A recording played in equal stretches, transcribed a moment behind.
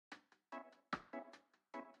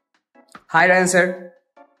Hi Ryan sir,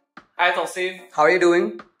 Hi Tausif, how are you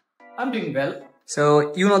doing? I'm doing well.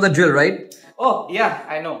 So you know the drill, right? Oh yeah,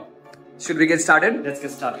 I know. Should we get started? Let's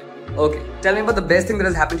get started. Okay, tell me about the best thing that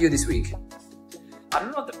has happened to you this week. I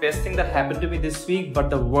don't know the best thing that happened to me this week, but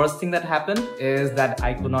the worst thing that happened is that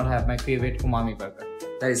I could not have my favorite umami burger.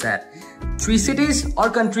 That is that. 3 cities or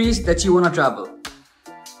countries that you wanna travel.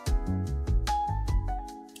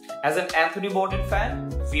 As an Anthony Bourdain fan,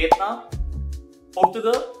 Vietnam,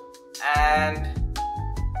 Portugal, and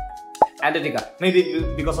Antarctica. Maybe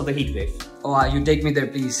because of the heat wave. Oh, you take me there,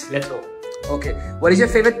 please. Let's go. Okay, what is your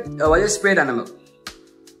favorite? What is your spirit animal?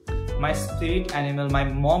 My spirit animal. My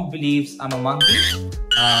mom believes I'm a monkey.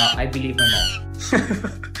 I believe my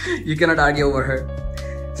mom. You cannot argue over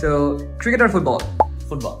her. So, cricket or football?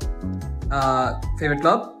 Football. Favorite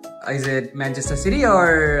club? Is it Manchester City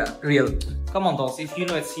or Real? Come on, Tausif. You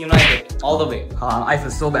know it's United all the way. I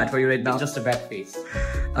feel so bad for you right now. It's just a bad face.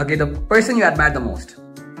 Okay, the person you admire the most?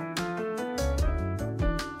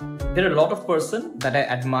 There are a lot of person that I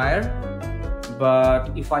admire,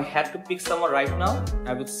 but if I had to pick someone right now,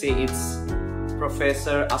 I would say it's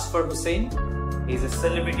Professor Asfar Hussain. He's a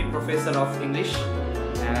celebrity professor of English,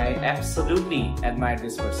 and I absolutely admire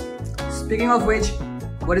this person. Speaking of which,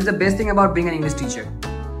 what is the best thing about being an English teacher?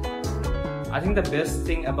 I think the best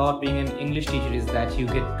thing about being an English teacher is that you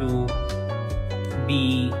get to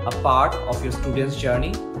be a part of your students'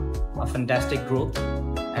 journey, a fantastic growth,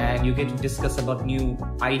 and you get to discuss about new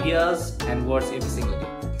ideas and words every single day.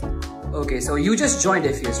 Okay, so you just joined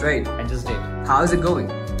FES, right? I just did. How is it going?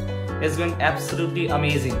 It's going absolutely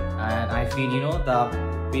amazing, and I feel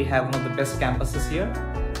we have one of the best campuses here.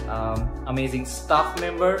 Amazing staff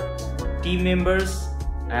member, team members,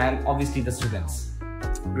 and obviously the students.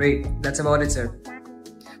 Great, that's about it, sir.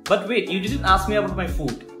 But wait, you didn't ask me about my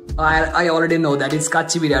food. I already know that it's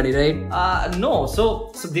kachi biryani, right? No.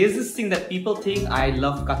 So there's this thing that people think I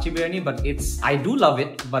love kachi biryani, but I do love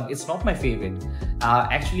it, but it's not my favorite.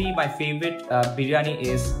 Actually, my favorite biryani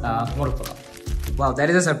is morocco. Wow, that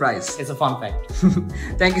is a surprise. It's a fun fact.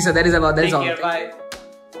 Thank you, sir. That is all. Take care, bye.